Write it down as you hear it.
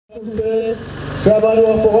The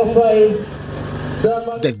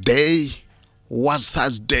day was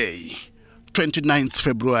Thursday, 29th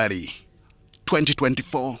February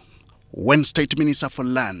 2024, when State Minister for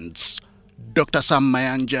Lands, Dr.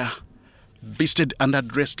 Mayanja, visited and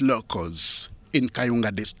addressed locals in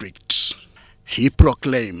Kayunga District. He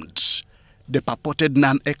proclaimed the purported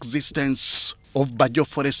non-existence of Bajo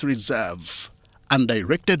Forest Reserve and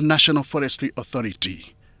directed National Forestry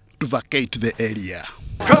Authority to vacate the area.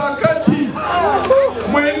 Kakati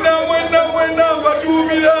mwena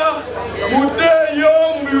badumira mudeyo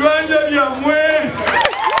mubibanja byamwe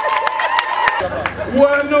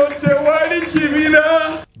wano tewali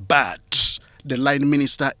kibira. But the line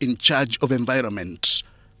minister in charge of environment,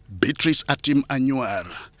 Beatrice Atim Anywar,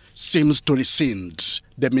 seems to rescind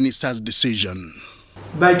the minister's decision.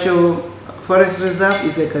 Bajo Forest Reserve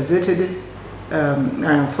is a gazetted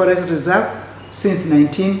forest reserve since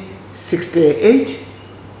 1968.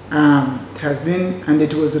 It has been, and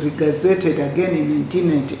it was re-gazetted again in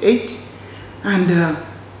 1998, and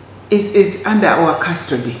is under our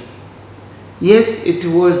custody. Yes, it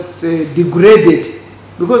was degraded,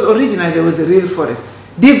 because originally there was a real forest,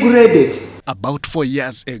 degraded. About 4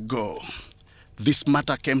 years ago, this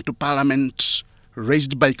matter came to Parliament,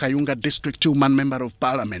 raised by Kayunga District two-man member of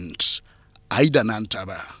Parliament, Aida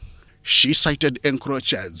Nantaba. She cited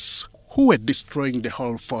encroachers who were destroying the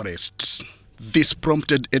whole forest. This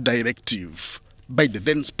prompted a directive by the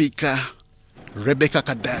then Speaker, Rebecca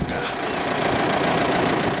Kadaga,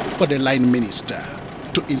 for the line minister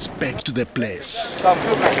to inspect the place.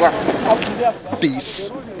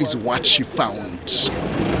 This is what she found.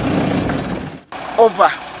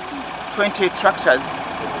 Over 20 tractors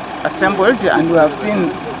assembled, and we have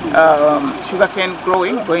seen sugarcane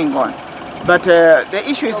going on. But the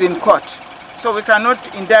issue is in court. So we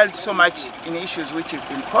cannot indulge so much in issues which is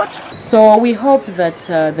in court. So we hope that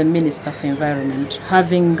the Minister for Environment,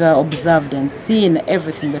 having observed and seen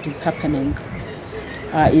everything that is happening,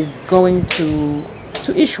 is going to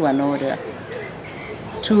issue an order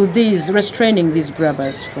to restraining these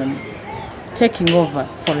grabbers from taking over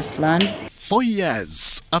forest land. 4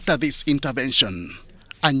 years after this intervention,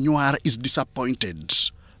 Anywar is disappointed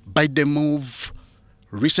by the move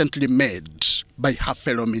recently made by her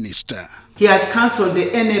fellow minister. He has cancelled the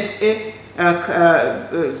NFA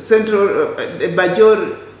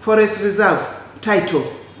Bajo Forest Reserve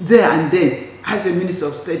title there and then as a Minister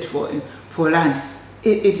of State for Lands.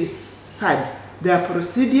 It is sad. There are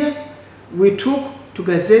procedures we took to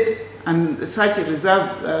gazette and such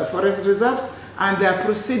forest reserves, and there are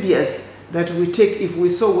procedures that we take if we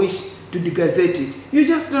so wish to degazette it. You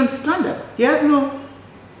just don't stand up. He has no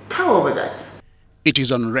power over that. It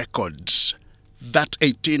is on record that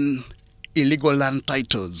 18 illegal land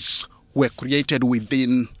titles were created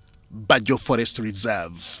within Bajo Forest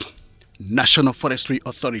Reserve. National Forestry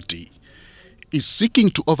Authority is seeking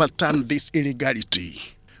to overturn this illegality,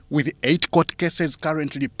 with 8 court cases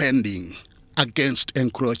currently pending against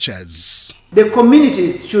encroachers. The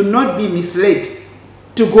community should not be misled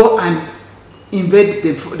to go and invade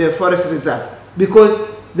the forest reserve,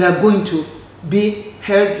 because they are going to be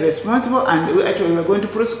held responsible, and we are going to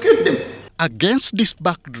prosecute them. Against this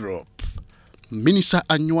backdrop, Minister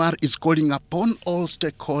Anywar is calling upon all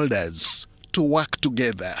stakeholders to work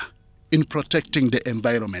together in protecting the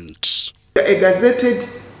environment. A gazetted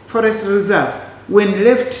forest reserve, when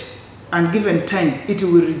left and given time, it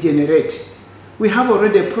will regenerate. We have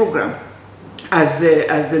already a program as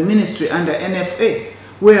a ministry under NFA,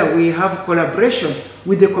 where we have collaboration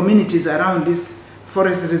with the communities around these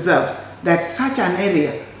forest reserves, that such an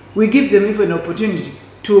area, we give them even an opportunity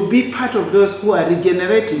to be part of those who are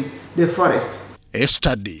regenerating the forest. A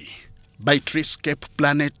study by Treescape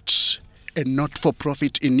Planet, a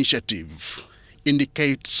not-for-profit initiative,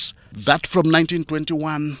 indicates that from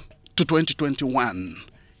 1921 to 2021,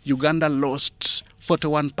 Uganda lost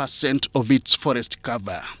 41% of its forest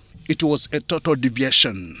cover. It was a total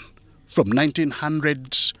deviation from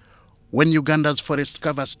 1900, when Uganda's forest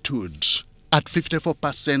cover stood at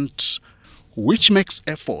 54%, which makes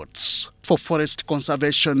efforts for forest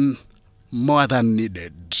conservation more than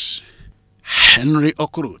needed. Henry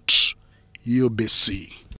Okrut,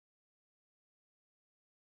 UBC.